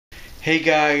Hey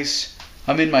guys,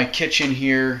 I'm in my kitchen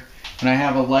here and I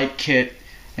have a light kit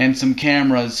and some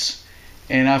cameras,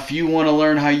 and if you want to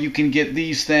learn how you can get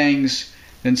these things,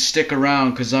 then stick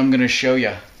around because I'm going to show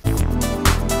you.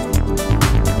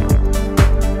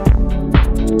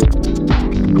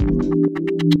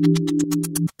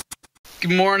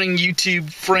 Good morning,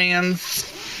 YouTube friends.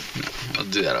 I'll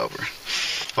do that over.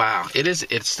 Wow,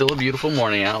 it's still a beautiful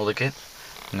morning out. Look at,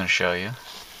 I'm going to show you.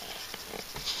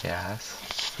 Yes.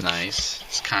 Nice.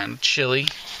 It's kind of chilly,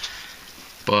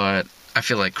 but I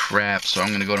feel like crap, so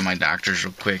I'm gonna go to my doctor's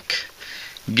real quick,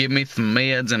 give me some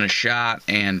meds and a shot,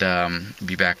 and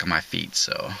be back on my feet.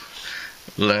 So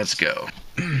let's go.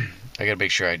 I gotta make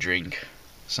sure I drink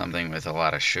something with a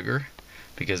lot of sugar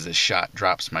because this shot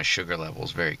drops my sugar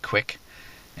levels very quick,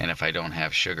 and if I don't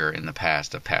have sugar in the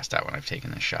past, I've passed out when I've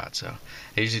taken this shot. So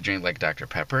I usually drink like Dr.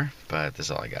 Pepper, but this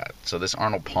is all I got. So this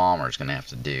Arnold Palmer is gonna have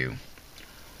to do.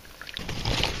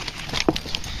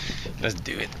 Let's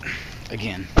do it.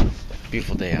 Again,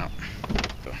 beautiful day out.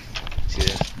 See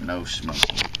this? No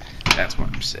smoking. That's why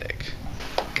I'm sick.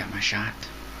 Got my shot.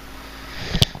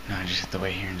 Now I just have to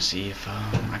wait here and see if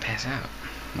I pass out.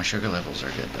 My sugar levels are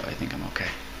good though. I think I'm okay.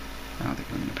 I don't think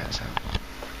I'm gonna pass out.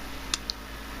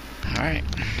 Alright.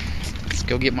 Let's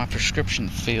go get my prescription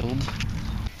filled.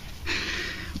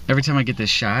 Every time I get this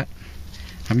shot,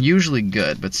 I'm usually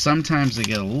good, but sometimes I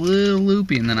get a little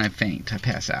loopy and then I faint. I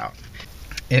pass out.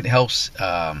 It helps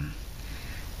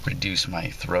reduce my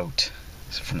throat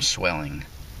from swelling.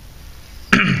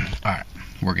 Alright,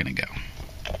 we're gonna go.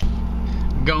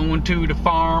 Going to the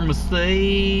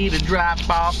pharmacy to drop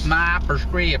off my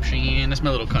prescription. That's my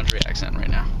little country accent right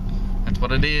now. That's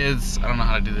what it is. I don't know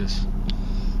how to do this.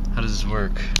 How does this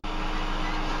work?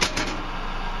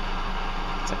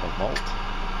 It's like a vault.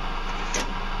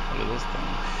 Look at this thing.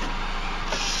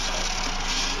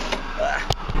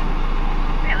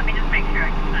 Yeah, let me just make sure I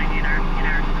can find you in our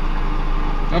system.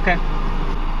 Okay.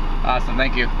 Awesome,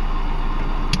 thank you.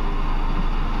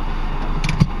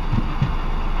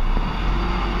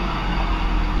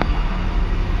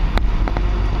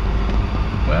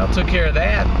 Well, took care of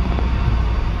that.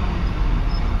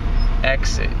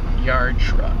 Exit, yard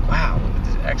truck. Wow, look at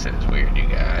this exit is weird, you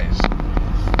guys.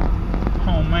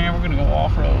 Oh man, we're gonna go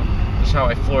off-road. This is how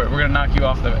I floor it. We're gonna knock you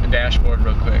off the dashboard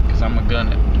real quick, because I'm gonna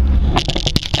gun it.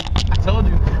 I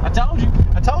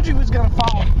told you was gonna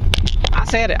fall. I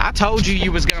said it. I told you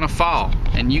you was gonna fall,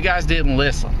 and you guys didn't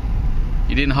listen.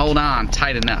 You didn't hold on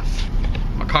tight enough.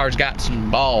 My car's got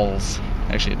some balls.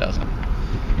 Actually, it doesn't.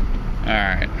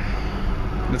 Alright.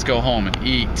 Let's go home and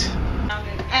eat.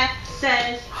 F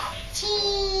says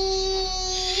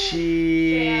cheese.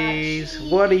 Cheese.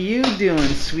 What are you doing,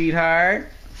 sweetheart?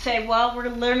 Say, well, we're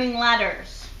learning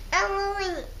letters.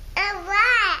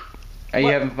 Are you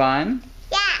having fun?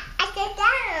 Yeah, I said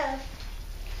that.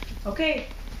 Okay,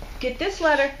 get this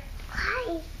letter.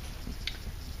 Why?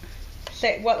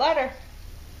 Say, what letter?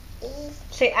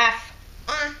 Say F.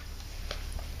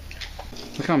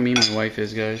 Look how mean my wife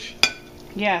is, guys.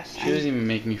 Yes. She doesn't even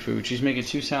make me food. She's making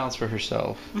 2 salads for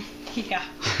herself. Yeah.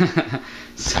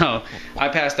 So, I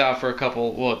passed out for a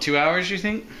couple, 2 hours, you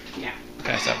think? Yeah.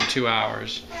 Passed out for 2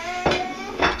 hours.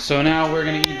 So now we're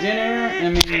gonna eat dinner,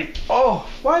 and maybe... Oh,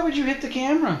 why would you hit the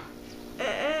camera?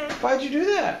 Why'd you do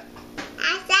that?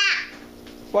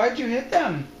 Why'd you hit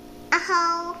them?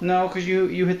 No, because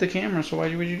you hit the camera, so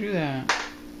why would you do that?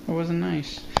 That wasn't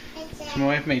nice. So my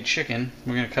wife made chicken.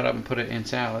 We're gonna cut up and put it in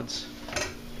salads.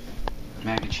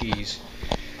 Mac and cheese.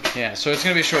 Yeah, so it's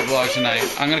gonna be a short vlog tonight.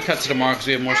 I'm gonna cut to tomorrow because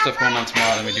we have more stuff going on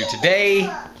tomorrow than we do today.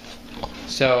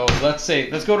 So let's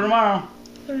go to tomorrow.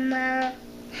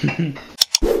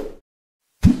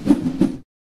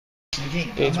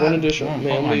 It's one additional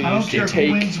manly to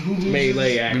take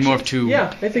melee action. We morph to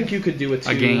Yeah, I think you could do it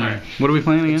a game. What are we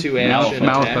playing again? Two action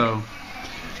Malifaux.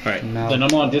 Alright, then I'm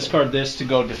gonna discard this to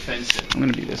go defensive. I'm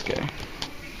gonna be this guy.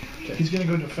 He's gonna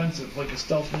go defensive like a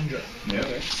stealth ninja. Yeah.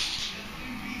 Okay.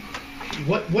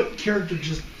 What character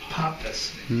just popped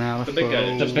this? Malifaux. The big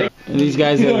guy. The big. These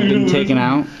guys that have been taken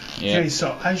out. Okay,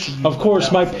 so I should use Of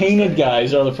course, my Malifaux painted then.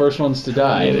 guys are the first ones to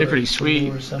die. They're pretty sweet.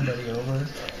 Lure somebody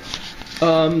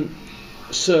over.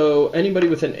 So anybody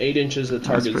within 8 inches that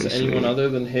targets pretty anyone sweet. other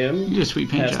than him You did a sweet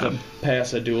paint has job. to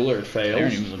pass a duel or it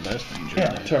fails. was the best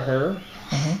ninja. To her.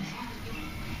 Uh-huh.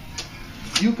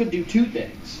 You could do 2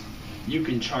 things. You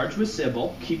can charge with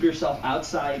Sybil, keep yourself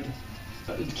outside,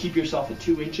 keep yourself at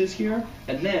 2 inches here,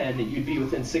 and then you'd be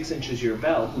within 6 inches of your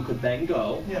belt, who could then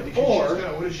go. Yeah, because or she's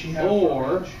got, what does she have for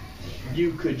or range?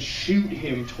 you could shoot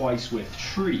him twice with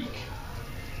Shriek,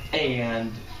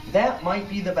 and that might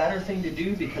be the better thing to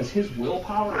do because his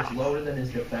willpower is lower than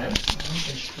his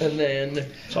defense. And then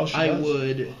That's all she I does.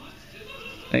 would.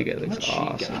 I think it looks What's she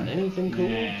got? awesome. Anything cool?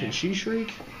 Nah. Can she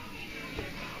shriek?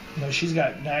 No, she's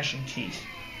got gnashing teeth.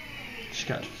 She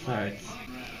got. Alright.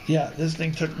 Yeah, this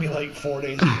thing took me like 4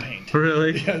 days to paint.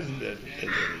 Really? Yes, it did. It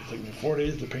took me 4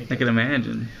 days to paint. I can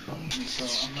imagine.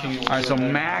 Alright, so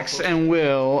Max and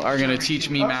Will are going to teach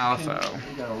me Malifaux.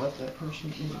 You gotta let that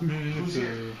person Who's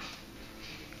here?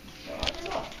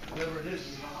 Whatever it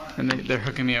is. And they're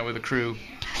hooking me up with a crew.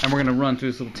 And we're going to run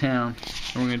through this little town.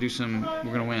 And we're going to do some,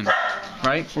 we're going to win.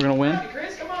 Right? We're going to win?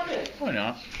 Chris, come on in. Why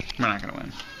not? We're not going to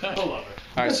win. Pull over.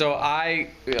 Alright, so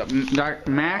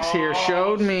Max here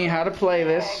showed me how to play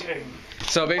this.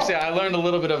 So basically, I learned a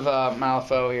little bit of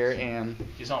Malifaux here, and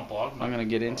He's on blog. I'm gonna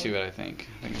get into it. I think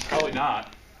Probably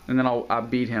not. and then I'll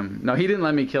beat him. No, he didn't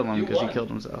let me kill him You because he won. killed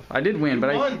himself. I did win, You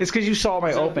but won. it's because you saw my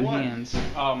Instead of open one. hands.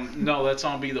 No, that's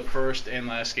gonna be the first and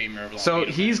last game you're ever. So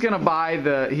he's gonna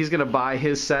buy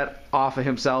his set off of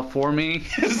himself for me,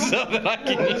 so that I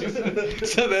can use it.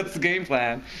 So that's the game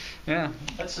plan. Yeah,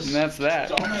 That's and that's that.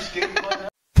 dumbest game plan.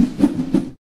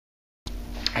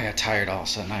 I got tired all of a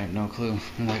sudden. I have no clue.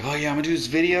 I'm like, oh yeah, I'm gonna do this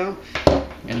video.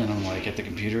 And then I'm like at the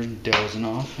computer dozing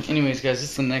off. Anyways, guys,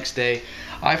 it's the next day.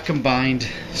 I've combined,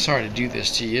 sorry to do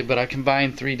this to you, but I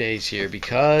combined 3 days here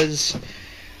because,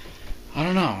 I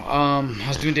don't know, I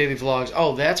was doing daily vlogs.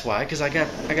 Oh, that's why, because I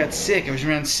got sick. I was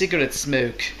around cigarette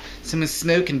smoke. Someone's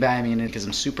smoking by me in it because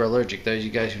I'm super allergic. Those of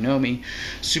you guys who know me,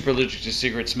 super allergic to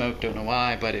cigarette smoke. Don't know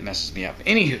why, but it messes me up.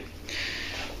 Anywho.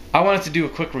 I wanted to do a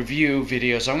quick review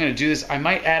video, so I'm going to do this. I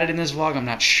might add it in this vlog, I'm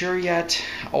not sure yet,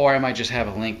 or I might just have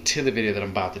a link to the video that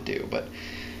I'm about to do, but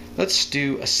let's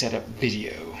do a setup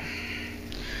video.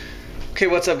 Okay,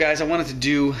 what's up guys? I wanted to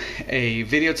do a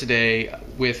video today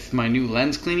with my new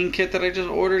lens cleaning kit that I just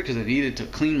ordered because I needed to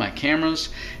clean my cameras,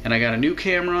 and I got a new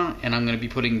camera, and I'm going to be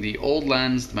putting the old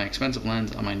lens, my expensive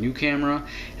lens, on my new camera,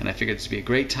 and I figured this would be a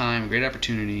great time, a great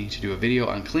opportunity to do a video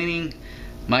on cleaning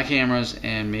my cameras,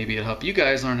 and maybe it'll help you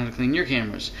guys learn how to clean your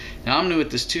cameras. Now I'm new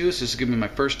at this too, so this is going to be my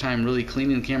first time really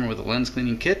cleaning the camera with a lens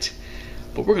cleaning kit,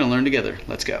 but we're going to learn together.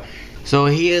 Let's go. So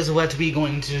here's what we're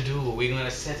going to do. We're going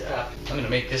to set up, I'm going to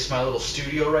make this my little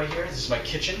studio right here. This is my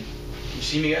kitchen. You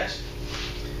see me guys?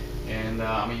 And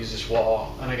I'm going to use this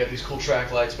wall, and I got these cool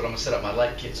track lights, but I'm going to set up my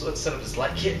light kit. So let's set up this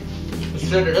light kit. Let's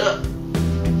set it up.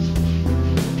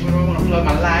 Where do I want to plug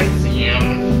my lights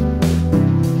in?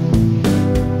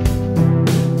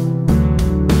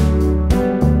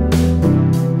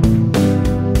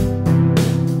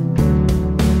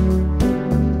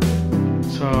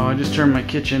 I just turned my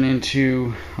kitchen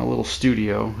into a little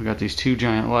studio. I got these two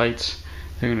giant lights.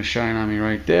 They're going to shine on me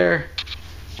right there.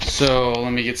 So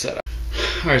let me get set up.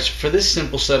 Alright, so for this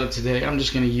simple setup today, I'm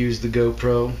just going to use the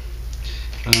GoPro.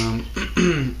 I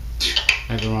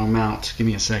have the wrong mount. Give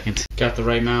me a second. Got the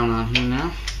right mount on here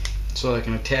now, so I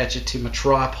can attach it to my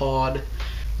tripod.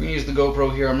 We're going to use the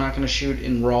GoPro here. I'm not going to shoot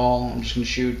in RAW. I'm just going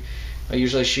to shoot, I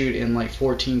usually shoot in like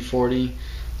 1440.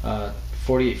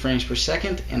 48 frames per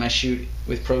second, and I shoot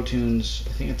with Pro Tunes.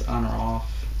 I think it's on or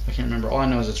off. I can't remember. All I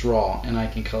know is it's raw, and I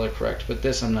can color correct. But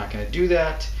this, I'm not going to do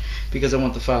that because I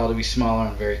want the file to be smaller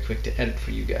and very quick to edit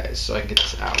for you guys, so I can get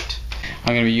this out.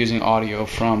 I'm going to be using audio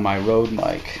from my Rode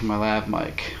mic, my lav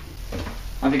mic.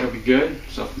 I think it'll be good.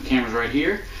 So the camera's right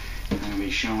here. I'm going to be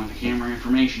showing the camera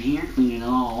information here, cleaning it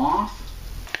all off.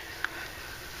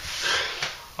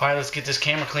 All right, let's get this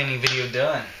camera cleaning video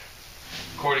done.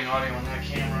 Recording audio on that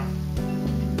camera.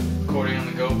 Recording on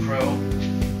the GoPro,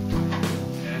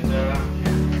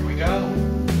 and here we go.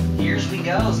 Here's we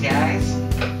goes, guys.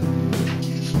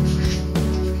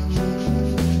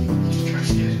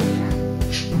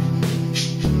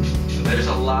 So there's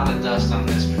a lot of dust on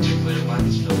this particular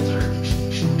lens filter,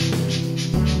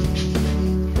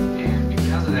 and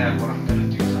because of that, what I'm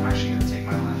going to do is I'm actually going to take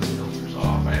my lens filters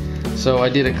off. So I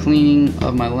did a cleaning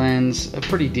of my lens, a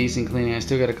pretty decent cleaning. I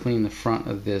still got to clean the front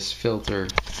of this filter.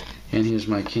 And here's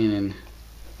my Canon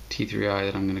T3i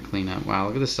that I'm going to clean up. Wow,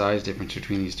 look at the size difference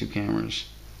between these two cameras.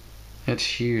 That's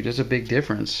huge. That's a big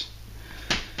difference.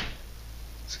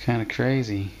 It's kind of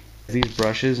crazy. These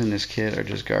brushes in this kit are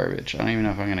just garbage. I don't even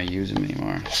know if I'm going to use them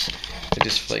anymore. They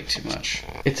just flake too much.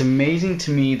 It's amazing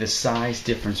to me the size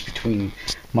difference between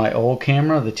my old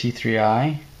camera, the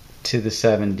T3i, to the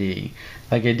 7D.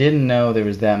 Like, I didn't know there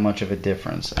was that much of a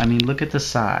difference. I mean, look at the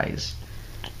size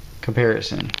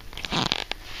comparison.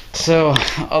 So,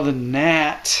 other than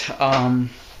that,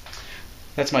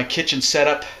 that's my kitchen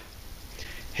setup.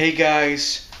 Hey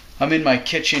guys, I'm in my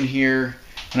kitchen here,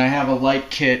 and I have a light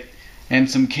kit and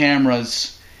some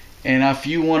cameras. And if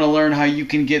you want to learn how you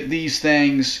can get these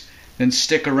things, then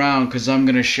stick around because I'm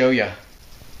going to show you.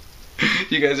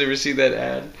 You guys ever see that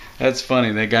ad? That's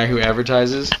funny. That guy who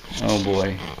advertises? Oh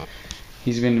boy.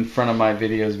 He's been in front of my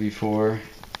videos before.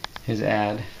 His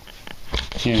ad.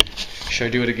 Here. Should I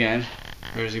do it again?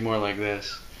 Or is he more like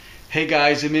this? Hey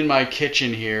guys, I'm in my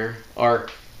kitchen here. Or,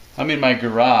 I'm in my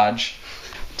garage.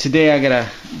 Today I gotta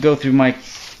go through my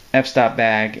f-stop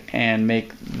bag and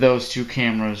make those two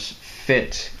cameras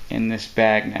fit in this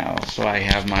bag now, so I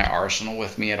have my arsenal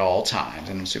with me at all times,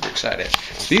 and I'm super excited.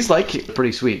 These light kits are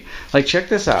pretty sweet. Like, check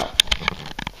this out.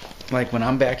 Like, when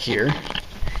I'm back here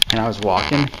and I was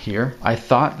walking here, I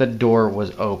thought the door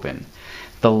was open.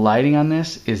 The lighting on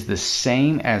this is the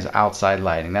same as outside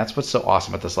lighting. That's what's so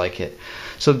awesome about this light kit.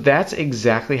 So that's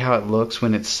exactly how it looks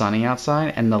when it's sunny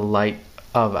outside and the light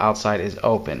of outside is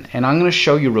open. And I'm going to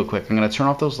show you real quick. I'm going to turn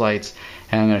off those lights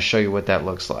and I'm going to show you what that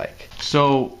looks like.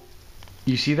 So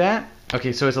you see that?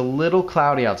 Okay, so it's a little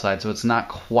cloudy outside, so it's not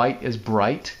quite as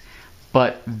bright,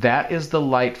 but that is the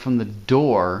light from the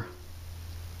door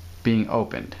being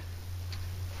opened.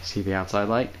 See the outside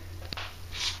light?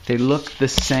 They look the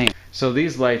same. So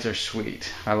these lights are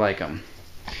sweet. I like them.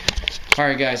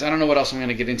 Alright guys, I don't know what else I'm going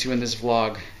to get into in this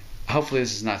vlog. Hopefully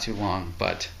this is not too long,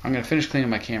 but I'm going to finish cleaning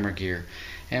my camera gear,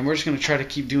 and we're just going to try to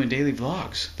keep doing daily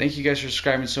vlogs. Thank you guys for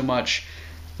subscribing so much.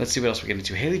 Let's see what else we get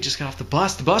into. Haley just got off the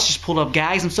bus. The bus just pulled up,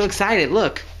 guys. I'm so excited.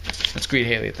 Look. Let's greet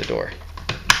Haley at the door.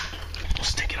 We'll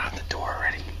stick it out the door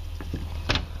already.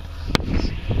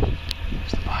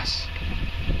 There's the bus.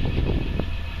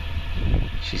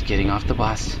 She's getting off the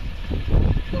bus.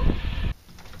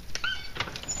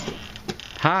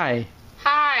 Hi.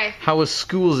 Hi. How was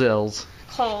school, Zills?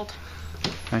 Cold.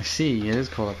 I see. It is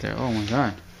cold up there. Oh my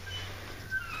god.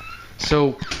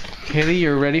 So, Haley,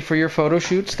 you're ready for your photo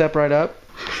shoot? Step right up.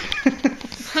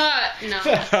 No.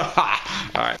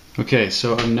 Alright. Okay,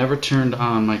 so I've never turned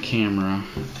on my camera.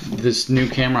 This new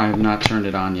camera, I have not turned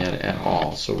it on yet at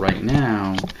all. So right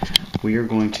now, we are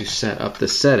going to set up the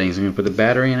settings. I'm going to put the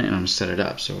battery in it and I'm going to set it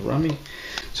up. So I'm going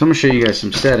to show you guys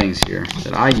some settings here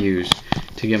that I use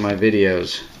to get my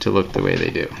videos to look the way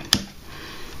they do.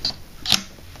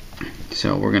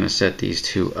 So we're going to set these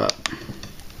two up.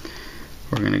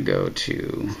 We're going to go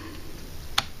to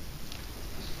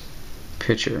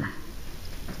picture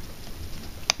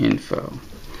info.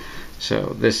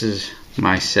 So this is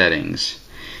my settings,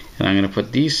 and I'm going to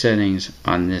put these settings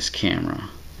on this camera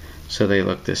so they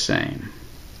look the same.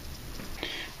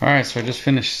 Alright, so I just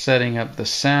finished setting up the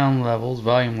sound levels,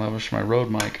 volume levels for my Rode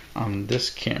mic on this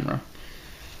camera.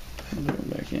 I'll put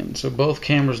it back in. So both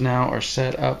cameras now are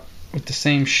set up with the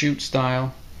same shoot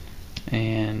style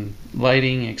and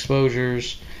lighting,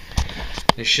 exposures.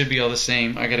 They should be all the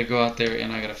same. I gotta go out there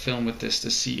and I gotta film with this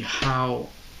to see how,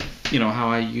 how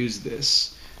I use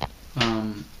this.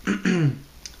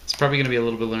 It's probably gonna be a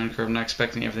little bit of a learning curve. I'm not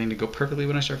expecting everything to go perfectly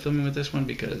when I start filming with this one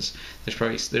because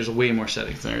there's way more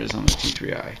settings than there is on the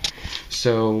T3i.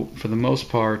 So for the most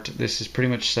part, this is pretty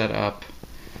much set up.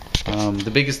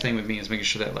 The biggest thing with me is making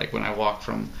sure that, like, when I walk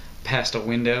from past a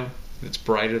window that's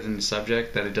brighter than the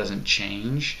subject, that it doesn't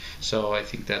change. So I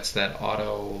think that's that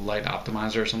auto light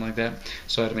optimizer or something like that.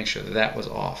 So I had to make sure that that was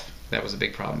off. That was a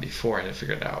big problem before I had to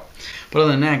figure it out. But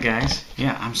other than that, guys,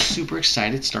 yeah, I'm super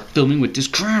excited to start filming with this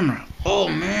camera. Oh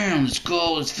man, let's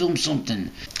go, let's film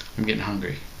something. I'm getting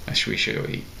hungry. We should go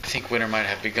eat. I think winter might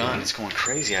have begun. It's going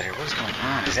crazy out here. What is going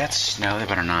on? Is that snow? That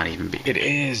better not even be. It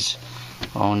is.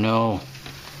 Oh no.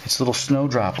 It's little snow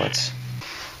droplets.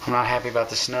 I'm not happy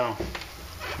about the snow.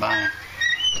 Bye.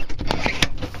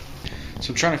 So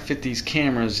I'm trying to fit these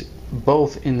cameras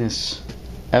both in this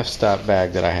f-stop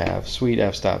bag that I have. Sweet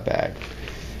f-stop bag.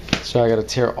 So I got to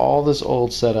tear all this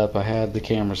old setup. I had the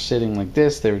cameras sitting like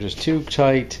this. They were just too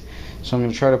tight. So I'm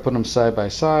going to try to put them side by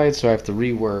side. So I have to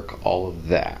rework all of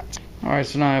that. Alright,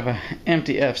 so now I have an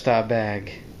empty f-stop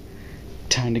bag.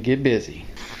 Time to get busy.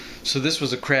 So this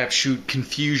was a crapshoot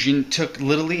confusion. Took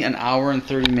literally an hour and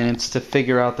 30 minutes to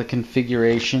figure out the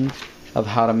configuration of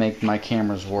how to make my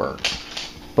cameras work.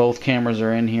 Both cameras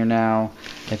are in here now.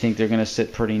 I think they're going to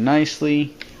sit pretty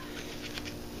nicely.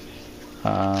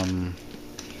 Yeah.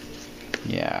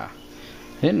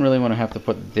 I didn't really want to have to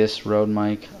put this Rode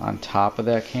mic on top of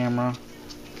that camera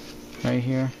right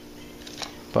here.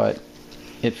 But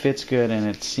it fits good and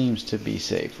it seems to be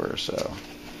safer. So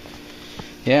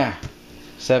yeah.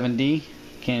 7D,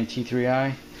 Canon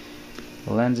T3i,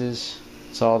 the lenses,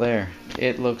 it's all there.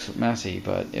 It looks messy,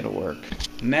 but it'll work.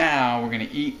 Now we're gonna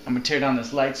eat. I'm gonna tear down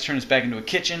this lights, turn this back into a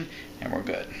kitchen, and we're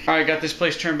good. Alright, got this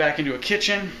place turned back into a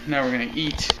kitchen. Now we're gonna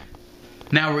eat.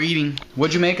 Now we're eating.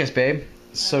 What'd you make us, babe?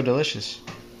 It's so delicious.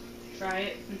 Try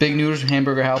it. Big noodles,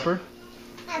 hamburger helper.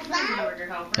 Hamburger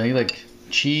helper. Yeah, you like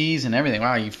cheese and everything.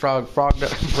 Wow, you fogged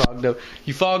up.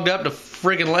 You fogged up the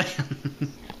friggin'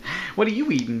 land. What are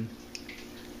you eating?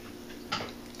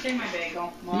 Take my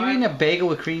bagel. You eating a bagel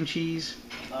with cream cheese?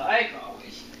 Like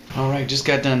always. Alright, just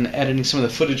got done editing some of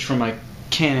the footage from my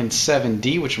Canon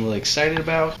 7D, which I'm really excited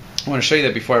about. I want to show you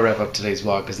that before I wrap up today's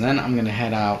vlog, because then I'm going to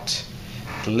head out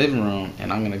to the living room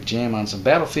and I'm going to jam on some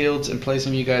Battlefields and play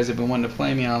some of you guys that have been wanting to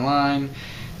play me online.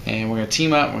 And we're going to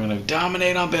team up, we're going to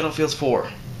dominate on Battlefields 4.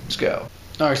 Let's go.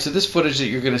 Alright, so this footage that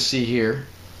you're going to see here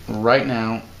right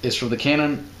now is from the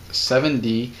Canon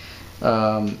 7D.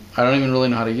 I don't even really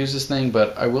know how to use this thing,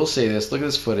 but I will say this. Look at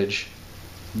this footage.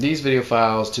 These video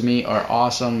files to me are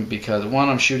awesome because, one,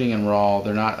 I'm shooting in RAW.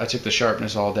 They're not. I took the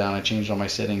sharpness all down. I changed all my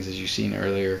settings as you've seen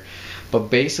earlier. But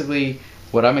basically,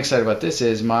 what I'm excited about this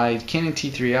is my Canon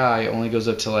T3i only goes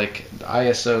up to like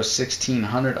ISO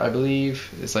 1600, I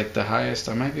believe. It's like the highest.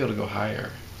 I might be able to go higher.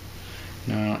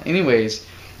 No. Anyways,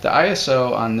 the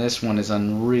ISO on this one is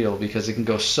unreal because it can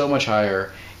go so much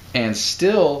higher and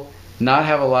still not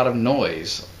have a lot of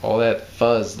noise, all that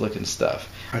fuzz looking stuff.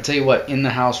 I'll tell you what, in the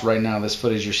house right now, this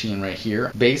footage you're seeing right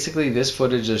here, basically this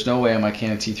footage, there's no way on my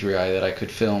Canon T3i that I could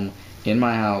film in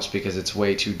my house because it's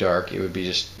way too dark. It would be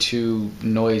just too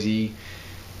noisy,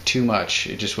 too much.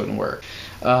 It just wouldn't work.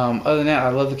 Other than that, I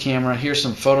love the camera. Here's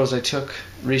some photos I took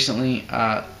recently.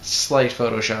 Slight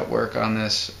Photoshop work on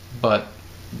this, but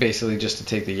basically just to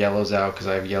take the yellows out because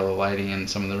I have yellow lighting in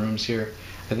some of the rooms here.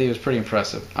 I think it was pretty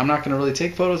impressive. I'm not going to really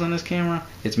take photos on this camera.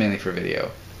 It's mainly for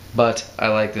video. But I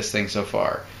like this thing so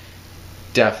far.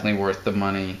 Definitely worth the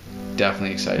money.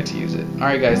 Definitely excited to use it.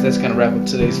 Alright guys, that's going to wrap up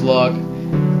today's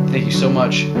vlog. Thank you so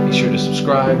much. Be sure to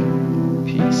subscribe.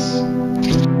 Peace.